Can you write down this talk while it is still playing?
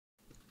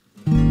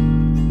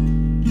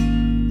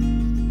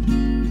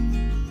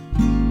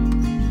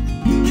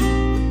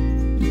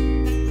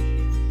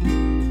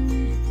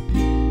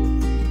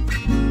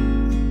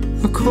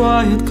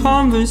quiet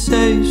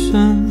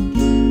conversation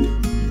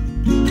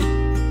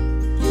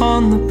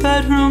on the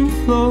bedroom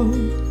floor.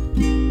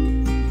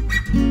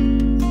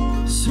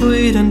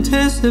 Sweet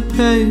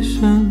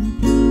anticipation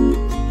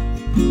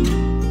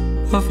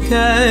of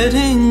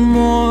getting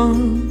more.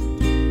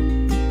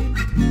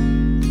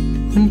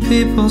 When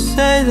people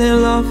say they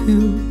love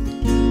you,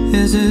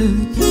 is it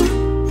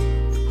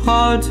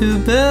hard to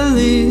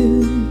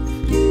believe?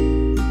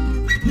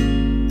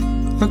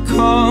 A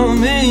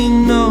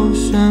calming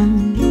notion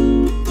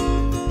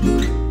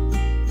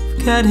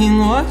of getting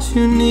what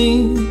you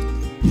need.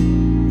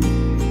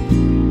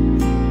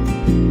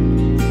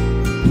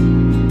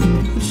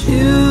 But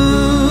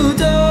you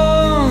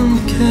don't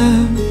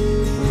care.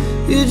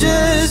 You're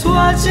just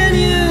watching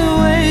you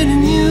wait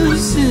and you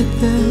sit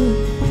there.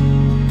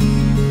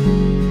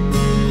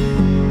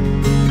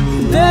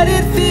 Bet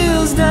it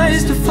feels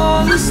nice to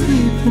fall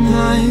asleep at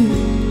night,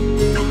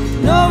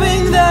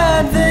 knowing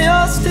that they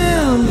all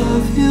still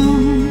love you.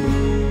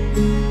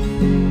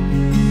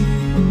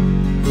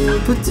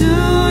 But do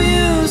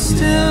you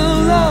still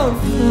love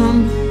them?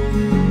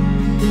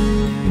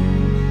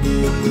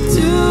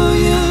 Do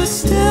you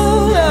still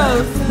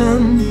love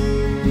them?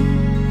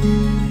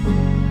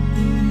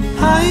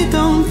 I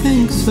don't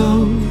think so.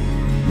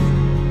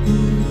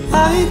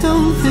 I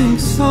don't think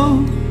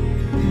so.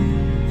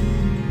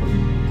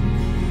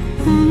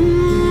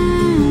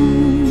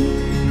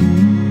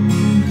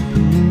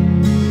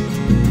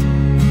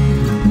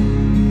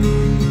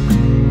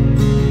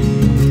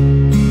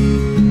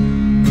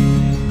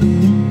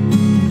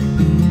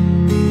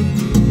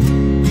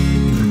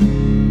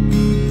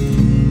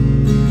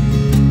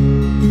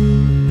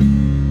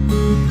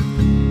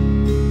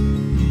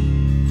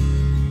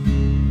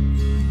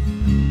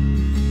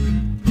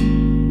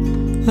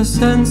 A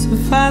sense of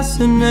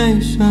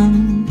fascination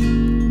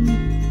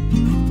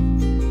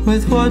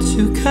with what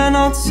you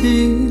cannot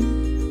see.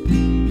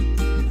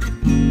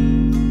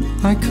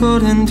 I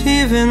couldn't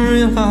even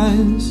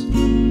realize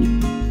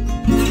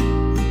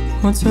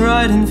what's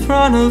right in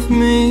front of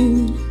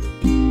me.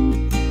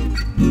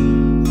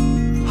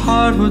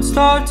 Heart would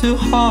start to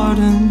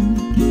harden,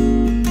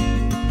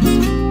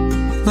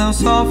 though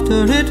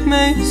softer it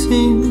may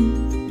seem.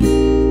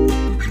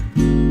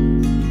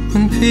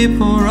 When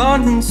people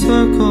run in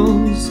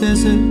circles,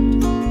 is it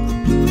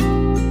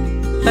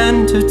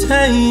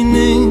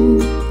entertaining?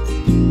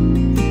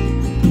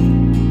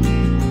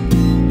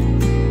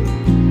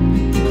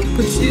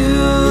 But you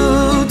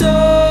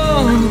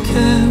don't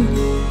care.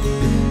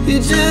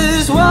 You're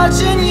just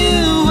watching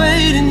you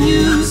wait and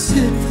you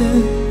sit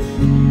there.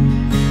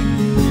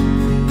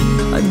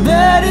 I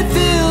bet it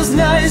feels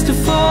nice to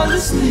fall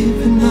asleep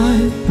at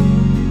night,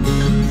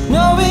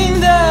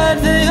 knowing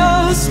that they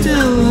all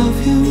still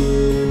love you.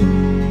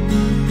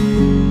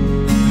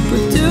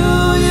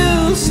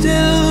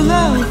 Still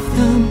love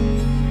them?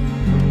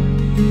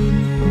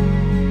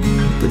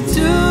 But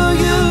do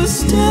you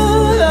still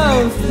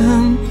love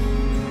them?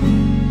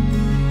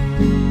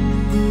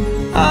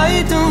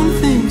 I don't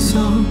think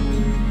so.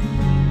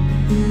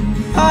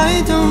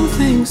 I don't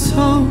think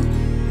so.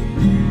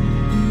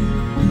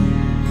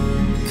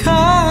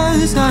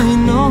 'Cause I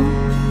know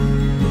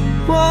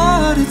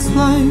what it's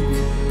like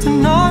to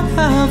not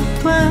have a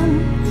plan.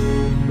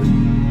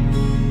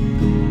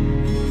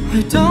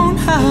 I don't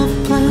have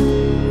a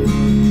plan.